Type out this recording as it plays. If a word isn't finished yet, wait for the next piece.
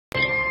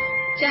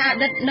ចាអ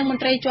តីតនឹងម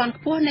ន្ត្រីជាន់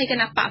ខ្ពស់នៃគ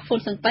ណៈបកហ៊ុន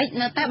ស៊ិនប៉ិច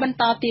នៅតែបន្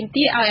តទាម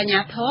ទារឲ្យអាជ្ញា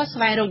ធរស្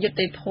វែងរកយុត្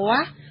តិធម៌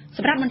ស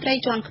ម្រាប់មន្ត្រី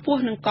ជាន់ខ្ព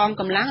ស់និងកង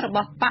កម្លាំងរប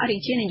ស់បករា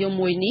ជានិយម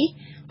មួយនេះ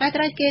ដែល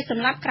ត្រូវគេស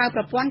ម្លាប់ក្រៅ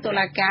ប្រព័ន្ធតុ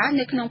លាការ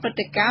នៅក្នុងព្រឹត្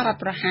តិការណ៍រដ្ឋ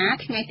ប្រហារ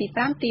ថ្ងៃទី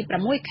5ទី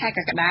6ខែក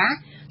ក្កដា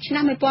ឆ្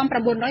នាំ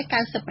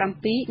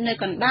1997នៅ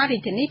កណ្ដាលរា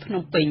ជធានីភ្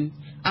នំពេញ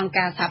អង្គ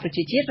ការសហប្រ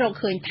ជាជាតិរក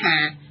ឃើញថា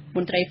ម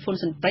ន្ត្រីហ៊ុន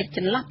ស៊ិនប៉ិចច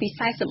ន្លោះពី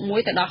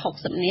41ទៅដល់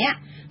60នាក់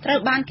ត្រូវ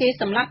បានគេ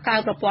សម្លាប់ក្រៅ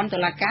ប្រព័ន្ធតុ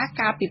លាការ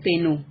កាលពីពេល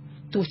នោះ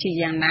ទោះជា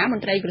យ៉ាងណាម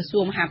ន្ត្រីក្រសួ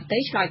ងមហាផ្ទៃ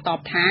ឆ្លើយតប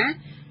ថា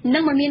នឹ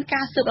ងមិនមាន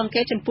ការស៊ើបអង្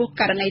កេតចំពោះ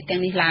ករណីទាំ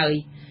ងនេះឡើយ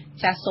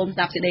ចាសសូមស្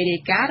ដាប់សេចក្តីរា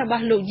យការណ៍រប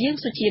ស់លោកយាង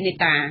សុជានេ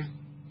តា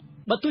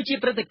បើទោះជា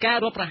ព្រឹត្តិការ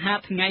ណ៍រដ្ឋប្រហារ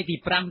ថ្ងៃទី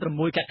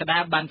5-6កក្កដា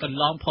បានកន្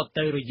លងផុត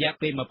ទៅរយៈ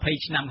ពេល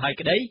20ឆ្នាំហើយ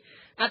ក្តី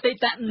អតី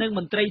តនិងម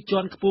ន្ត្រីជា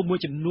ន់ខ្ពស់មួយ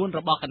ចំនួនរ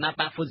បស់គណៈ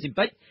បកហ៊ុនស៊ិន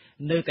ប៉ិច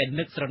នៅតែ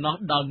នឹកស្រណោះ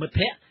ដល់មិត្ត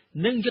ភ័ក្តិ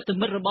និងយុទ្ធ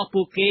មិត្តរបស់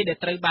ពួកគេដែល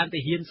ត្រូវបានទា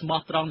ហានស្មោះ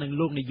ត្រង់នឹង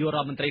លោកនាយករ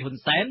ដ្ឋមន្ត្រីហ៊ុន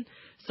សែន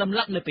សម្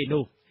លាប់នៅពេល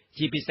នោះ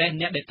ជាពិសេស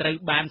អ្នកដែលត្រូវ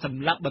បានស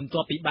ម្លាប់បន្ទា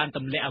ប់ពីបានទ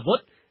ម្លាក់អាវុធ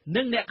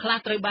និងអ្នកខ្លះ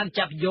ត្រូវបាន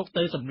ចាប់យក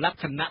ទៅសម្លាប់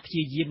ខណៈព្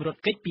យាយាមរត់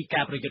គេចពី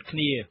ការប្រយុទ្ធគ្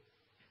នា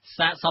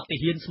សាកសពទា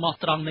ហានស្មោះ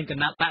ត្រង់នឹងគ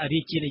ណៈបករា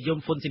ជានិយម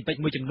ហ៊ុនស៊ិនប៉ិច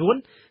មួយចំនួន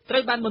ត្រូ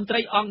វបានមន្ត្រី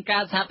អង្គកា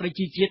រសហប្រ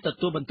ជាជាតិទ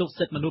ទួលបន្ទុក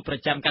សិទ្ធិមនុស្សប្រ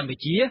ចាំកម្ពុ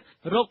ជា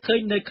រកឃើញ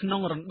នៅក្នុ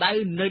ងរណ្ដៅ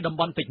នៅតំ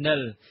បន់ពេជ្រនិល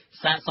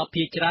សាកសព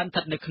ភាគច្រើនស្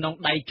ថិតនៅក្នុង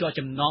ដៃជាប់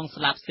ចំណង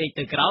ស្លាបសេក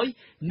ទៅក្រោយ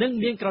និង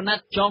មានក្រណា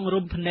ត់ចង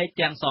រុំភ្នែក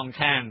ទាំងសង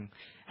ខាង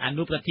អ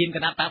នុប្រធានគ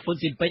ណៈបកហ៊ុន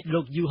ស៊ិនប៉ិចលោ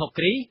កយូហុក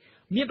គ្រី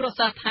មានប្រ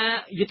សាសន៍ថា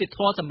យុត្តិធ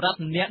ម៌សម្រាប់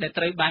អ្នកដែល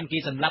ត្រូវបានគេ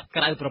សម្លាប់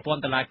ក្រៅប្រព័ន្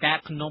ធតុលាការ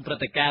ក្នុងព្រឹ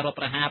ត្តិការណ៍រដ្ឋ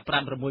ប្រហារ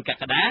5-6ក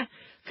ក្កដា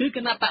គឺគ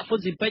ណៈបកហ៊ុន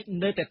ស៊ិនប៉ិច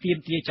នៅតែទាម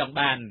ទារចង់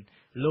បាន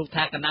លោក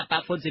ថាគណៈប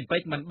កហ៊ុនស៊ិនប៉ិ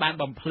ចមិនបាន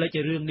បំភ្លេច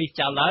រឿងនេះ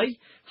ចោលឡើយ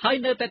ហើយ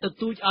នៅតែទ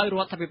ទូចឲ្យរ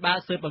ដ្ឋាភិបាល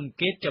ស៊ើបអង្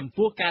កេតចំ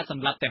ពោះការស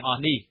ម្លាប់ទាំងអ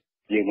ស់នេះ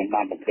យើងមិន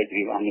បានបំភ្លេច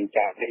រឿងអស់នេះ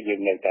ចាស់ទេយើ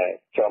ងនៅតែ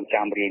ចង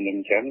ចាំរឿងនេះ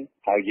អញ្ចឹង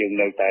ហើយយើង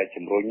នៅតែ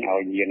ជំរុញឲ្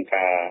យមាន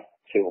ការ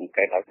ស៊ើបអង្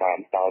កេតឲ្យបាន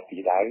តពី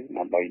ដើម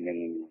ដើម្បីនឹង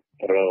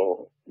រក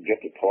យុ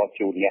ត្តិធម៌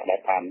ជូនអ្នកដែ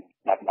លបាន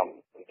បាត់បង់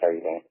ទៅ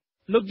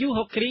លោកយូ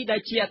ហុកគ្រីដែ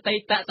លជាអតី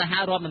តសហ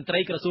រដ្ឋមន្ត្រី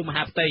ក្រសួងម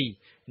ហាផ្ទៃ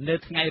នៅ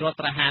ថ្ងៃរដ្ឋ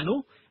ប្រហារនោះ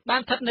បា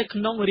នស្ថិតនៅក្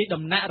នុងរាជ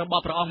ដំណាក់រប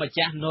ស់ព្រះអង្គម្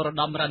ចាស់នរោត្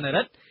តមរណរ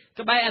ដ្ឋ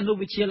ក្បែរអនុ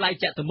វិទ្យាល័យ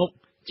ចតុមុខ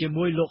ជា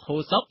មួយលោកហូ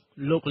សុក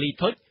លោកលី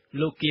ធុច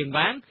លោកគៀង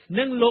វាង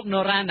និងលោកន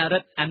រ៉ាណារិ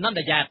ទ្ធអនន្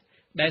តយ៉ាត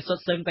ដែលសុ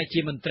ទ្ធសឹងតែជា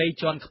មន្ត្រី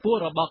ជាន់ខ្ពស់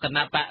របស់គ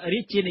ណៈបករា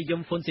ជានិយ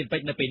មហ៊ុនស៊ិនប៉ិ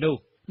ចនៅពេលនោះ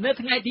នៅ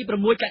ថ្ងៃទី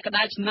6កក្ក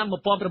ដាឆ្នាំ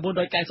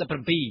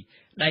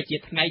1997ដែលជា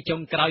ថ្ងៃចុ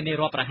ងក្រោយនៃ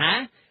រដ្ឋប្រហារ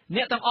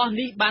អ្នកទាំងអស់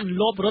នេះបាន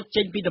លបរត់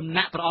ចេញពីដំ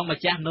ណាក់ព្រះអង្គ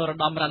ម្ចាស់នរោត្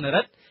តមរណរ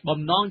ដ្ឋបំ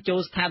ណងចូល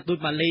ស្ថានទូត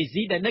ម៉ាឡេ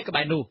ស៊ីដែលនៅក្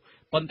បែរនោះ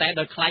ប៉ុន្តែ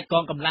ដោយខ្លាចក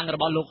ងកម្លាំងរ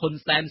បស់លោកហ៊ុន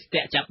សែនស្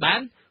ទាក់ចាប់បា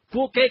ន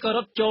ពួកគេក៏រ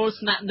ត់ចូល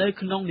ស្នាក់នៅ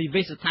ក្នុងនិ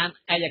វេសស្ថាន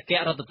ឯកអគ្គ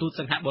រដ្ឋទូត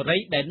សិង្ហបុរី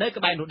ដែលនៅ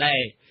ក្បែរនោះដែរ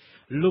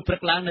លុះព្រឹ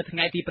កឡើងនៅថ្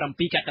ងៃទី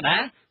7កក្កដា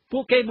ពួ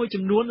កគេមួយ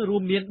ចំនួនរួ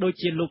មមានដូច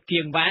ជាលោកគៀ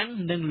ងវាង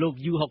និងលោក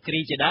យូហុកគ្រី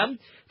ជាដើម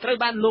ត្រូវ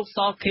បានលោកស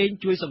ខេង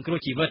ជួយសង្គ្រោះ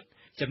ជីវិត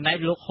ចំណែក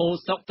លោកហូ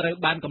សុកត្រូវ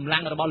បានកម្លាំ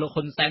ងរបស់លោក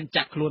ហ៊ុនសែន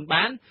ចាក់ខ្លួន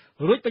បាន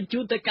រួចបញ្ជូ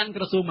នទៅកាន់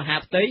ក្រសួងមហា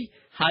ផ្ទៃ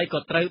ហើយក៏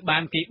ត្រូវបា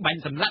នគេបា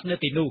ញ់សម្លាប់នៅ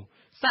ទីនោះ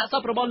សាកស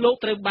ពរបស់លោក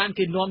ត្រូវបាន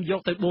គេនាំយ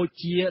កទៅបូ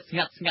ជាស្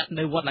ងាត់ៗ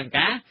នៅវត្តលង្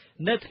កា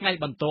នៅថ្ងៃ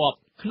បន្ទាប់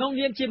ក្នុង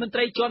នាមជាមន្ត្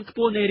រីជាន់ខ្ព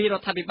ស់នៃរាជរ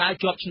ដ្ឋាភិបាល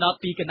ជាប់ឆ្នោត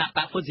ពីគណៈប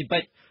កហ៊ុនស៊ិនប៉ិ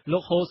ចលោ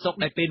កហូសុក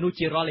ដែលពេលនោះ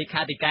ជារដ្ឋលេ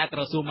ខាធិការក្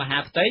រសួងមហា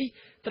ផ្ទៃ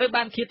ត្រូវ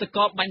បានឃាតក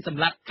របាញ់ស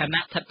ម្លាប់ខ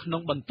ណៈស្ថិតក្នុ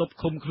ងបន្ទប់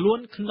ឃុំខ្លួន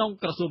ក្នុង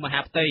ក្រសួងមហា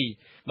ផ្ទៃ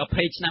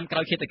20ឆ្នាំក្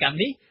រោយឃាតកម្ម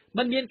នេះ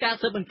មិនមានការ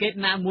ស៊ើបអង្កេត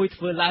ណាមួយ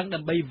ធ្វើឡើងដើ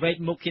ម្បីវែក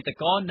មុខឃាត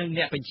ករនិង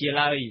អ្នកបញ្ជា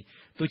ឡើយ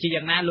ទោះជា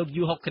យ៉ាងណាលោក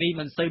យូហុកគ្រី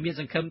មិនសូវមាន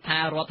សង្ឃឹមថា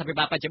រដ្ឋាភិ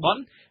បាលបច្ចុប្បន្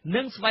ន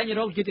នឹងស្វែង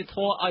រកយុត្តិធ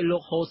ម៌ឲ្យលោ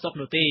កហូសុក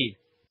នោះទេ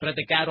ព្រឹត្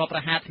តិការណ៍រដ្ឋប្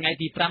រហារថ្ងៃ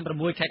ទី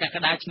5-6ខែកក្ក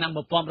ដាឆ្នាំ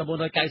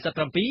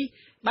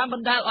1997បានប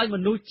ណ្ដាលឲ្យម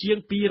នុស្សជាង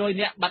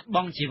200នាក់បាត់ប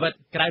ង់ជីវិត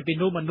ក្រៅពី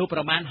នោះមនុស្សប្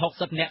រមាណ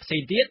60នាក់ផ្សេ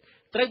ងទៀត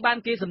ត្រូវបាន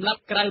គេសម្លាប់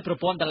ក្រៅប្រ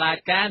ព័ន្ធតុលា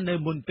ការនៅ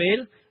មុនពេល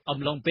អំ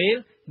ឡុងពេល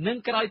និង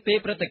ក្រោយពេល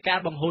ព្រឹត្តិការ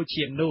ណ៍បង្ហូរ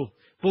ឈាមនោះ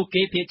ពួក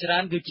គេភាគច្រើ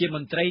នគឺជាម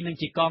ន្ត្រីនិង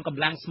ជាកងក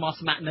ម្លាំងស្មោះ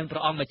ស្ម័គ្រនឹងព្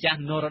រះអង្គម្ចាស់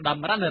នរោត្តម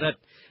រណរដ្ឋ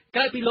ក្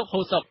រៅពីលោក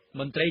ហូសុក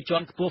មន្ត្រីជា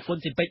ន់ខ្ពស់ហ៊ុន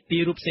ស៊ិនប៉ិច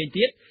2រូបផ្សេង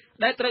ទៀត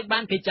ដែលត្រូវបា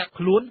នគេចាប់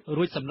ខ្លួន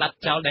រួចសម្លាប់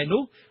ចោលដែរ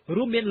នោះ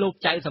រួមមានលោក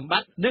ចៅសម្ប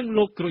ត្តិនិង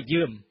លោកគ្រូ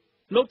យឿម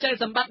លោកចៅ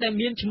សម្បត្តិដែល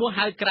មានឈ្មោះ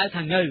ហៅក្រៅ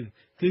ថាងើ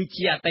គឺ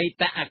ជាអតី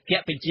តអគ្គ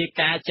បញ្ជា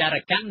ការចារ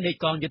កម្មនៃ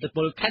កងយុទ្ធព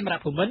លខេមរ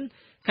ភូមិន្ទ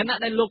ខណៈ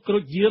ដែលលោកគ្រូ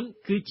យឿម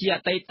គឺជាអ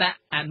តីត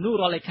អនុ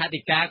រដ្ឋលេខា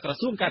ធិការក្រ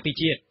សួងការពារ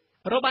ជាតិ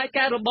របាយ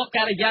ការណ៍របស់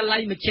ការិយាល័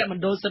យមជ្ឈម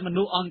ណ្ឌលសិទ្ធិម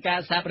នុស្សអង្គការ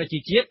សហប្រជា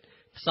ជាតិ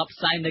ផ្សព្វផ្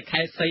សាយនៅ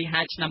ខែសី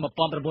ហាឆ្នាំ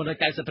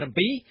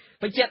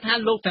1997បញ្ជាក់ថា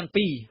លោកទាំង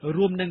ពីរ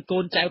រួមនឹងកូ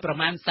នចៅប្រ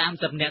មាណ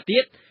30នាក់ទៀ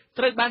ត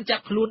ត្រូវបានចា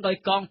ប់ខ្លួនដោយ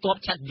កងទ័ព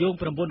ឆ័ត្រយង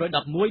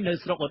911នៅ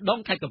ស្រុកឧដុ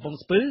ង្គខេត្តកំពង់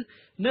ស្ពឺ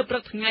នៅព្រឹ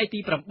កថ្ងៃទី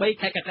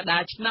8ខែកក្កដា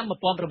ឆ្នាំ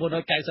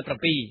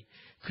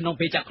1997ក្នុង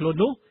ពេលចាប់ខ្លួន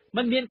នោះ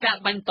មិនមានការ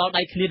បាញ់តល់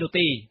ដៃគ្នានោះ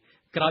ទេ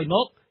ក្រោយម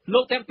កលោ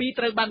កទាំងពីរ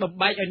ត្រូវបានបំ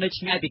បែកឲ្យនៅ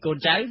ឆ្ងាយពីកូន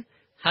ចៅ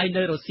ហើយ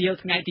នៅរសៀល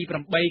ថ្ងៃទី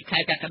8ខែ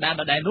កក្កដា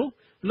ដដែលនោះ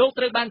លោក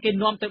ត្រូវបានគេ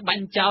នាំទៅបា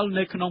ញ់ចោល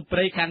នៅក្នុងព្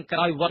រៃខាងក្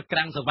រោយវត្តក្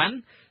រាំងសវណ្ណ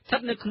ស្ថិត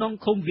នៅក្នុង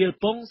ឃុំវាល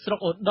ពងស្រុក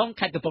ឧដុង្គ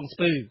ខេត្តកំពង់ស្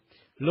ពឺ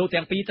លោក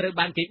ទាំងពីរត្រូវ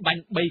បានគេបា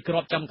ញ់3គ្រា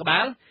ប់ចំក្បា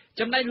ល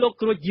ចំណែកលោក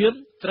គ្រួចយឿម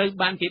ត្រូវ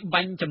បានគេ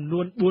បាញ់ចំនួ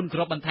ន4គ្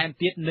រាប់បន្ថែម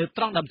ទៀតនៅ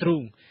ត្រង់ដើមទ្រូ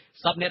ង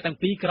សពអ្នកទាំង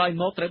ពីរក្រោយ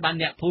មកត្រូវបាន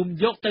អ្នកភូមិ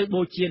យកទៅ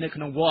បូជានៅក្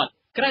នុងវត្ត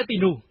ក្រៅពី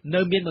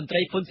នោះនៅមាន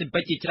មន្ត្រីហ៊ុនស៊ិ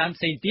នប៉ិចជាច្រើន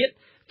ផ្សេងទៀត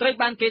ត្រូ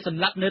វបានគេ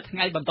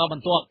សម្លាប់នៅថ្ងៃបន្តប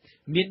ន្ទាប់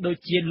មានដូច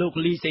ជាលោ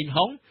កលីសេង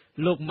ហុ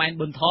ងលោកម៉ែន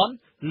ប៊ុនថន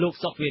លោ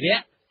កសុកវីរៈ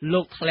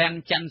លោកធ្លាំ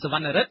ងច័ន្ទសវ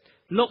ណ្ណរិទ្ធ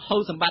លោ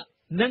កហៅសម្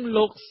បត្តិនិង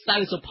លោ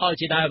កសៅសុផ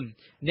លជាដើម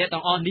អ្នក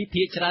ទាំងអស់នេះ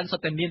ភាគច្រើនសុទ្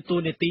ធតែមាន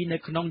តួនាទីនៅ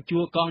ក្នុ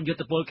ងជួរកងយុ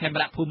ទ្ធពលខេម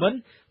រៈភូមិន្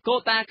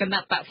ទកូតាគណៈ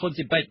បកហ៊ុន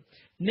ស៊ិនប៉ិច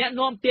អ្នក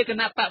នាំពាក្យ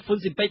គណៈបកហ៊ុ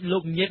នស៊ិនប៉ិ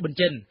ចលោកញៀតបញ្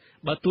ចិ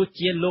នបើទោះ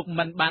ជាលោ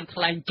កមិនបា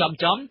នថ្លែងចំ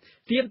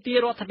ទាមទារ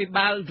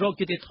រដ្ឋាភិបាលរក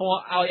យុត្តិ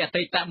ធម៌ឲ្យ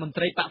អតីត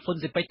មន្ត្រីបកហ៊ុ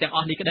នស៊ិនប៉ិចទាំងអ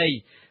ស់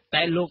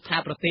នេះក្តីតែលោកថា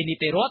ប្រទេសនី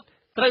តិរដ្ឋ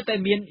ត្រូ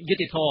វតែមានយុត្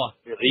តិ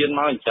ធម៌រៀន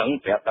មកអញ្ចឹង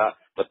ប្រាប់ថា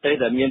ប្រទេស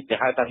ដែលមានគេ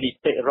ហៅថានី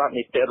តិរដ្ឋ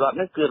ហ្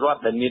នឹងគឺរដ្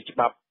ឋដែលមា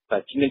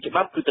នច្បាប់តែមានច្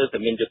បាប់គឺត្រូ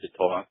វតែមានយុត្តិ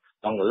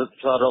ធម៌ต้องរត់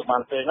ឆ្លរ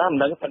កបានពេលណាមិន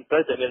ដឹងប៉ុន្តែត្រូ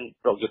វតែមាន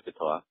រកយុត្តិ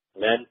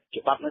ធម៌មិនច្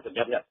បាប់នេះសម្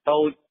រាប់អ្នកតូ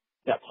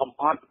ចអ្ន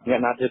កធំអត់អ្នក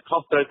ណាធ្វើខុ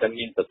សត្រូវតែ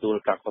មានទទួ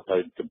លការខុសត្រូវ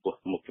ចំ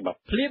ពោះមុខច្បាប់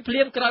ភ្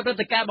លាមក្រោយព្រឹ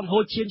ត្តិការណ៍បង្ហូ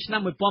រឈាមឆ្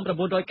នាំ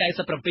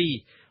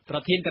1997ប្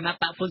រធាន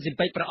គណៈបកហ៊ុនស៊ិ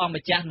នប៉ិចព្រះអង្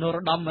គម្ចាស់នរោ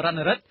ត្តមរណ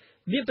រដ្ឋ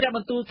មានព្រះប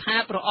ន្ទូ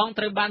លថាព្រះអង្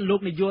គត្រូវបានលោក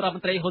នាយករដ្ឋ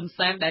មន្ត្រីហ៊ុ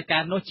នសែនដែ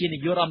លកាល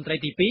នោះជានាយករដ្ឋមន្ត្រី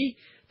ទី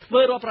2ធ្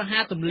វើរដ្ឋប្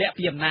រហារ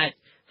ទម្លាក់ពីអំណាច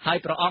ហើ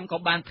យព្រះអង្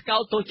គក៏បានថ្កោ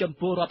លទោសចំ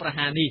ពោះរដ្ឋប្រ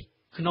ហារនេះ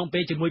ក្នុ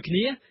ងពេលជាមួ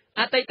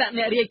យគ្នាអតី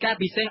តអ្នករាយកា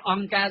រណ៍ពិសេស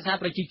អង្គការស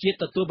ហប្រជាជាតិ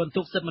ទទួល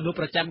បន្ទុកសិទ្ធិមនុស្ស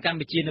ប្រចាំ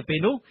កម្ពុជានៅពេល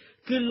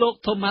នោះគឺលោក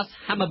Thomas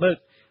Hammarberg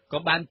ក៏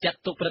បា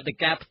នចាត់ទុកព្រឹត្តិ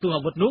ការណ៍ផ្ទុះ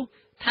អាវុធនោះ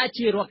ថាជា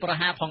រដ្ឋប្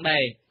រហារផងដែ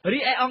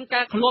ររីឯអង្គ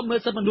ការឃ្លាំមើ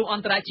លសិទ្ធិមនុស្សអន្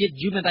តរជាតិ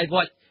Human Rights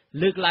Watch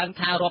លើកឡើង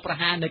ថារដ្ឋប្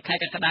រហារនៅខែ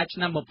កក្កដាឆ្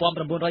នាំ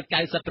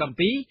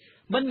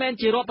1997មិនមែន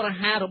ជារដ្ឋប្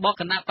រហាររបស់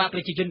គណៈប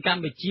កប្រជាជន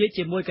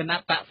កម្ពុជាជាមួយគណៈប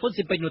កហ៊ុ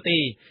នស៊ិនប៉ិចនោះទេ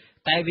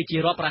តែវាជា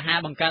រដ្ឋប្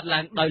រហារបង្កើត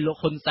ឡើងដោយលោ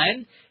កហ៊ុនសែន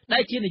ដែ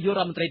លជានាយ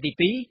ករដ្ឋមន្ត្រី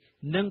ទី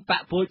2និងប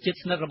កពលជិត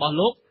ស្និទ្ធរ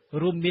បស់លោក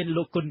រួមមានលោ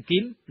កគុនគី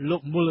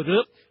មលោកមុ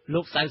លរឿប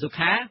លោ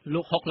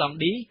កសៅសុខាលោកហុកឡង់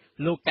ឌី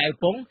លោកកែវ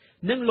ប៉ុង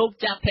និងលោក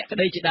ចាក់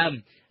ភក្តីជាដើម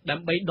ដើ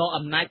ម្បីដក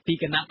អំណា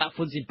ចពីគណៈបក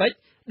ហ៊ុនស៊ិនប៉ិច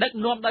ដឹ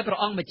កនាំដោ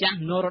យព្រះអង្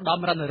គម្ចាស់នរោត្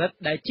តមរណរដ្ឋ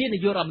ដែ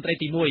លជានាយករដ្ឋមន្ត្រី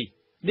ទី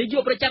1នា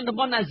យកប្រចាំតំ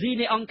បន់អាស៊ី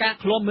នៃអង្គកា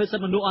រឃ្លាំមើ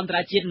លសិទ្ធិមនុស្សអន្តរ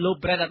ជាតិលោ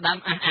កប្រេតអាដា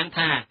មអះអាង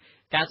ថា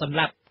ការសម្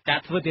លាប់កា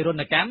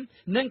រធ្វើទារុណកម្ម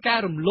និងការ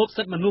រំលោ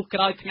ភសិទ្ធិមនុស្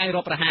សក្រោយថ្ងៃ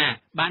រដ្ឋប្រហារ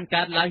បា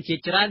នកើតឡើ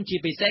ងជាច្រើនជា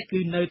ពិសេ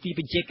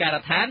សគឺនៅទីបញ្ជាកា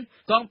រដ្ឋាន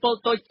កងពល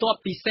តូ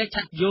ចទ័ពពិសេ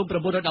សឆ័ត្រយង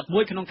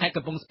911ក្នុងខេត្ត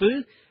កំ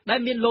ពង់ស្ពឺដែល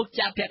មានលោក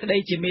ចាក់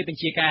ភក្តីជាមេបញ្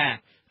ជាកា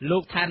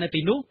រលោកថានៅ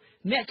ទី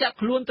នោះអ្ន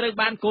កចាប់ខ្លួនត្រូ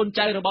វបានកូ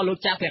នចៅរបស់លោក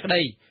ចាក់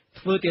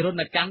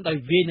ភក្តីធ្វើទារុណកម្មដោ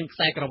យវាយនឹ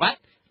ងខ្សែក្រ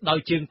វ៉ាត់ដោយ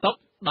ជើ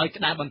ងតុដោយ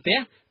ក្តារបន្ទះ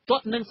ទា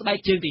ត់នឹងស្បែក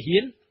ជើ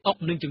ងទាហានអុ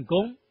កនឹងជង្គ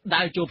ង់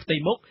ដាវចូលផ្ទៃ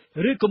មុ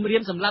ខឬគំរា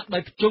មសម្លាប់ដោ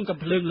យភ្ជង់កំ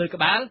ភ្លើ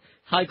ងលើក្បាល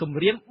ហើ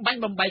យគំរាមបាញ់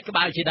បំបែ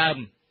កក្បាលជាដើ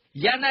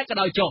មយ៉ា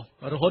ងណាក៏ដោយ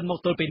ចុះរហូតម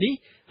កទល់ពេលនេះ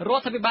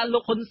រដ្ឋាភិបាល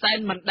លោកហ៊ុនសែន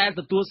មិនដែល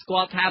ទទួលស្គា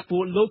ល់ថាពួ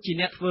កលោកជា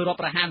អ្នកធ្វើរដ្ឋ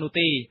ប្រហារ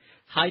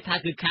នោះទេហើយថា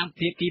គឺខា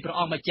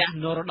ងភាគីព្រះអង្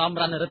គម្ចាស់នរោត្តម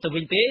រណរដ្ឋទៅ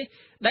វិ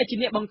ញទេដែលជា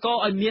អ្នកបង្ក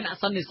ឲ្យមាន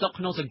អសន្តិសុ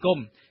ខក្នុងសង្គ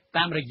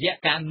មតាម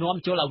រយៈការ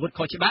នាំចូលអាវុ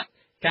ធខុសច្បាប់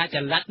ការច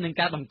ល័តនិង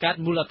ការបង្កើ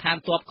តមូលដ្ឋា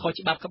នទ័ពខុ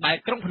សច្បាប់ក្បែរ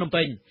ក្រុ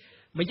ងភ្នំពេញ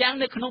ម្យ៉ាង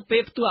នៅក្នុ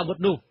ងពេលផ្ទុះអាវុធ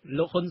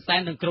នោះលោកហ៊ុនសែ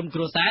ននិងក្រុ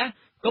មគ្រួសារ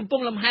កំពុ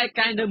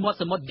ងលំហែកាយនៅមាត់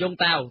សមុទ្រយ៉ុង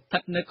តា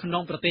វស្ថិតនៅក្នុ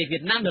ងប្រទេ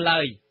សវៀតណា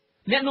មនៅឡើយ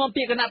អ្នក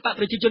នាំពាក្យគណៈប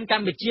កប្រជាជន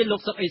កម្ពុជាលោក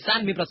សុកអេសាន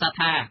មានប្រសា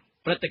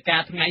សន៍ថាព្រឹត្តិការ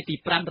ណ៍ថ្ងៃទី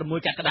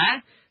5-6កក្កដា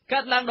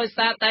កើតឡើងដោ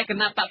យសារតែ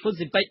គណៈបកហ៊ុ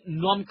នស៊ិនប៉ិ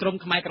ចនាំក្រុ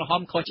មខ្មែរក្រហ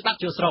មខុសច្បាប់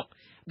ចូលស្រុក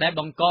ដែ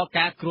លបង្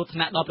កការគ្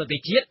រោះថ្នាក់ដល់ប្រទេស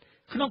ជាតិ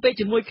ក្នុងពេល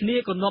ជាមួ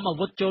យគ្នាក៏នាំអា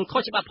វុធចូលខុ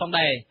សច្បាប់ផ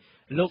ងដែរ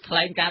លោ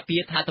កថ្លែងកា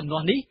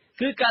រពីថាទំនាស់នេះ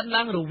គឺកើ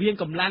តឡើងរវាង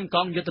កម្លាំងក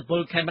ងយុទ្ធ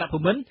ពលខេ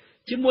មរៈភូមិន្ទ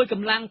ជាមួយក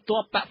ម្លាំងទ័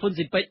ពបកហ៊ុ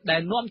នស៊ិនប៉ិ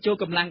ចដែលនាំចូល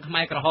កម្លាំ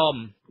ងខ្មែរក្រហ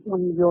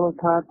មខ្ញុំ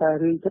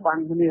យល់ថាតែរឿងច្បាំង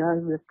គ្នាហើ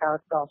យវាកើត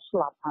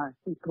ដល់ស្លាប់ហើយ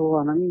ពីព្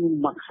រោះអាហ្នឹង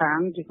មួយខាង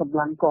ជា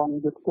កម្លាំងក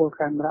ងយុទ្ធពល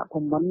ខេ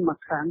មរៈភូមិន្ទមួ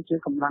យខាងជា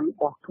កម្លាំ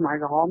ងរបស់ខ្មែរ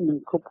ក្រហមនិង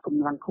គ្រប់ក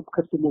ម្លាំងគ្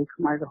រប់ខិតជាមួ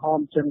យខ្មែរក្រហ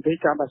មចឹងទេ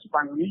ការដែលច្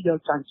បាំងនេះយ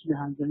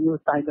កចាញ់ឈ្នះហើយយើ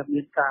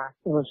ងតែតែមានកា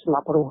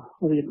រស្លាប់រស់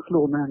រៀ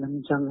នខ្លួនណាហ្នឹ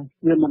ងចឹង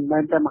វាមិ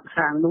នមែនតែមួ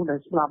យខាងនោះដែល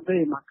ស្លាប់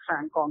ទេមួ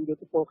យខាងកងយុ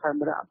ទ្ធព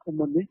លខេមរៈភូ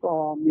មិន្ទនេះ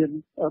ក៏មា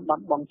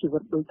នបាត់បង់ជីវិ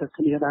តដូចតែគ្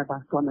នាដែ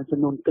របាទគ្រាន់តែចំ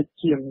នួនតិច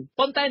ជា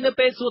ងប៉ុន្តែនៅ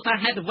ពេលសួរថា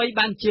ហេតុអ្វី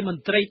បានជាម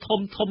ន្ត្រី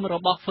ធំរប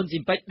ស់ហ៊ុន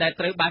ស៊ិនប៉ិចដែ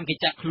លត្រូវបា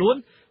នគេចាប់ខ្លួន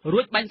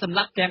រួចបាញ់សម្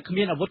លាប់ទាំងគ្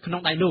មានអាវុធក្នុ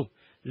ងដៃនោះ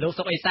លោ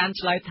កសុកអេសា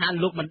នឆ្លើយថា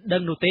លោកមិន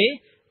ដឹងនោះទេ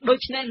ដូ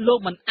ច្នេះលោក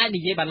មិនអាច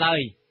និយាយបានឡើ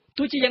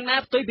យទោះជាយ៉ាងណា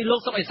ផ្ទុយពីលោក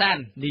សុកអេសាន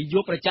នា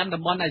យកប្រចាំ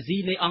តំបន់អាស៊ី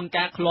នៃអង្គ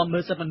ការឃ្លាំមើ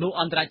លសិទ្ធិមនុស្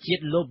សអន្តរជា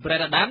តិលោ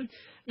កប្រេតអាដា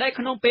មដែល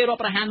ក្នុងពេលរដ្ឋ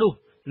ប្រហារ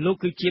នោះលោក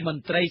គឺជា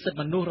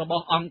មន្ត្រីសិទ្ធិមនុស្សរ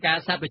បស់អង្គការ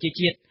សហប្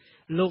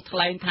រជាជាតិលោកថ្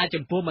លែ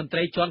ងថាចំពោះ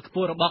មន្ត្រីជាន់ខ្ព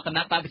ស់របស់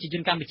គណៈបកប្រជា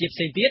ជន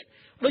កម្ពុជាផ្សេងទៀ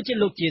តដូចជា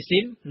លោកជាស៊ី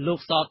មលោក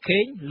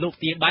សខេងលោ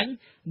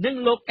កទាបាញ់និង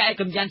លោ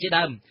កកែកំយ៉ាន់ជា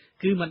ដើ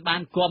មគឺមិន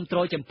បានគ្រប់គ្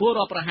រងចំ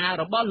ពោះរដ្ឋប្រហា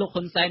ររបស់លោក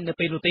ហ៊ុនសែ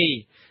ននៅពេល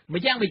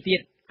នោះទេម្យ៉ាងវិញទៀ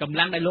តកម្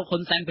លាំងដែលលោក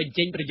ហ៊ុនសែនបញ្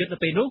ចេញប្រយុទ្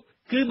ធនៅពេល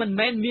នោះគឺមិន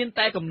មែនមាន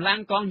តែកម្លាំ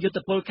ងកងយុទ្ធ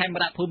ពលខេ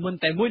មរៈភូមិន្ទ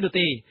តែមួយនោះ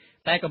ទេ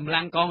តែ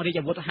កម្លាំងកងរាជ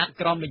អាវុធហត្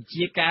ថក្រមបញ្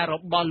ជាការរ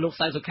បស់លោក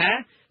សៅសុខា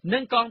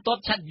និងកងទ័ព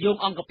ឆ័ត្រយ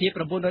ងអង្គភាព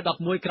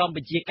911ក្រម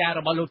បញ្ជាការ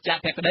របស់លោ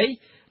កចាក់ភក្តី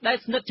ដែ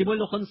លស្និទ្ធជាមួ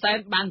យលោកហ៊ុនសែ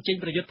នបានចេ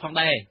ញប្រយុទ្ធផ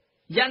ងដែរ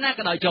យ៉ាងណា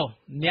ក៏ដោយចុះ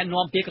អ្នក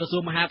នាំពាក្យក្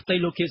រសួង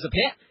មហាផ្ទៃលោកខៀ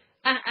វសុភ័ក្រ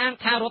អះអា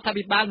ងថារដ្ឋា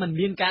ភិបាលមិន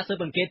មានការស៊ើប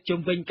អង្កេត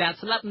ជុំវិញកា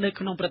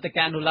រស្លាប់នៅក្នុងព្រឹត្តិ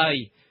ការណ៍នោះឡើ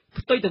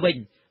យផ្ទុយទៅវិ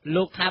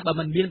ញលោកថាបើ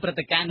មិនមានព្រឹត្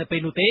តិកា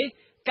រណ៍នៅពេល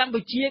នោះទេកម្ពុ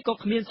ជាក៏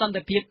គ្មានសន្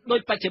តិភាពដូច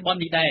បច្ចុប្បន្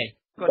ននេះដែរ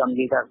ចង់និ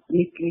យាយថា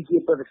នេះគឺជា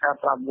ព្រឹត្តិការណ៍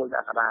5មួយក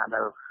ក្កដាដែ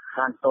ល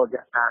ខាងតរ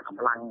ការក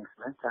ម្លាំង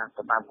ណាការស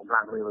ម្ដាប់កម្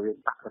លាំងវា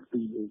តាក់ទៅ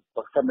ពី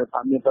បើសិននៅតា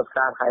មមានព្រឹត្តិ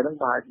ការណ៍ខែហ្នឹង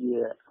ប្រហែលជា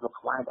លោក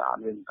ខ្មែរក៏អត់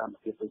មានកម្មវិ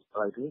ធីទៅស្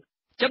គាល់ទេ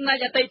ចំណែក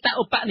អតីត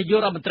ឧបនាយក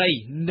រដ្ឋមន្ត្រី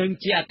និង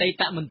ជាអតី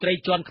តមន្ត្រី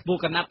ជាន់ខ្ពស់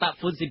គណៈបក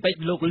ហ្វុនស៊ីពេច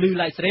លោកលឺ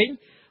ឡៃស្រេង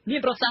មាន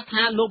ប្រសាសន៍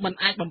ថាលោកមិន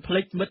អាចបំភ្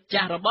លេចមិត្ត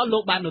ចាស់របស់លោ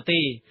កបាននោះទេ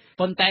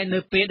ប៉ុន្តែនៅ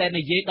ពេលដែល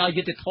និយាយដល់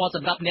យុត្តិធម៌ស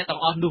ម្រាប់អ្នកទាំ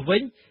ងអស់នោះវិ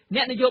ញអ្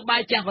នកនយោបា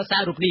យចាស់ភាសា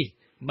រូបនេះ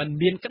មិន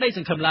មានក្តីស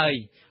ង្ឃឹមឡើយ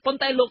ប៉ុន្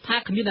តែលោកថា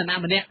គ្មាននរណា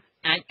ម្នាក់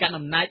អាចកាន់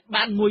អំណាច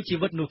បានមួយជី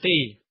វិតនោះទេ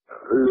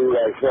លឺ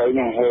តែស្អី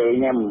នេះហេ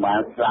នេះមិនបា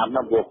នស្លាប់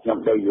ណាពួកខ្ញុំ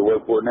ទៅយ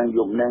ល់ពួកហ្នឹងយ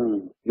ប់ហ្នឹង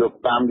យប់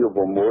តាមយប់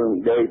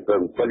6ដេកពឹ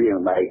ងព្រៀង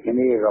បែកគ្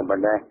នាក៏ប៉ុ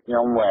ន្តែខ្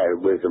ញុំ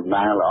វាសំ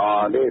ណាងល្អ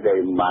ទេដែល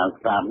មិនបាន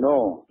ស្លាប់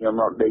នោះខ្ញុំ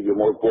មកដេកជា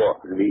មួយពួក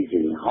លី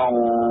ស៊ីហុង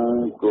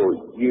គូ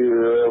យឿ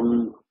ម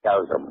ចៅ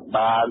សម្ប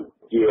ត្តិ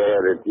ជា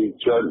រដ្ឋ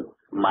ជន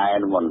ម៉ែន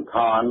មន្ថ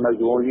ននៅ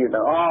ជាមួយគ្នា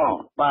ទាំងអស់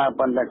បាទ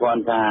ប៉ុន្តែគា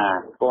ត់ថា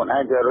កូនឯ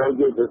ងទៅរក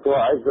យុទ្ធធម៌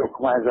ឲ្យស្រុក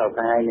ខ្មែរស្រុក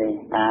ថ្ងៃនេះ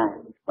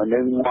មនុ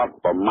ស្សងាប់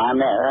ប្រមាណ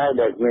អ្នកហើយ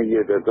ដែលគ្មាន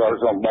យុទ្ធធម៌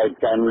សំបី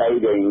តែនៃ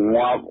ដែល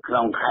ងាប់ក្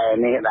នុងខែ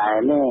នេះដែរ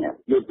នេះ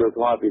យុទ្ធធ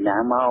ម៌ពីណា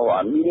មកអ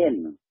ត់មាន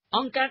អ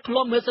ង្គការឃ្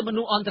លាំមើលសិទ្ធិម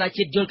នុស្សអន្តរ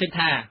ជាតិយល់ឃើញ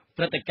ថា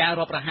ព្រឹត្តិការណ៍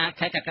រដ្ឋប្រហារ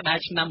ខែកក្កដា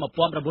ឆ្នាំ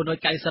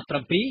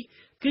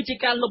1997គឺជា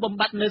ការលុបបំ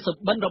បាត់នូវស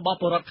ម្បត្តិរបស់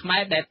ពលរដ្ឋខ្មែ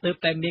រដែលទើប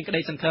តែមានក្តី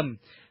សង្ឃឹម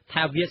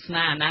ថាវាស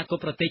នាអនាគត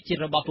ប្រទេសជា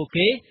តិរបស់ពួក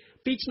គេ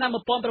ពីឆ្នាំ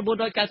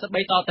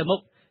1993តទៅមុខ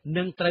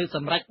នឹងត្រូវស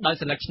ម្រេចដោយ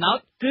សន្លឹកឆ្នោត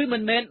គឺមិ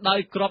នមែនដោយ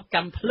ក្របក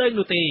ម្មភ្លើង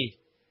នោះទេ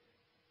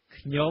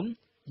ខ្ញុំ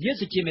យេ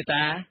សុជាមេ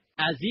តា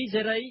អាស៊ី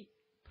សេរី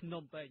ភ្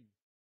នំពេញ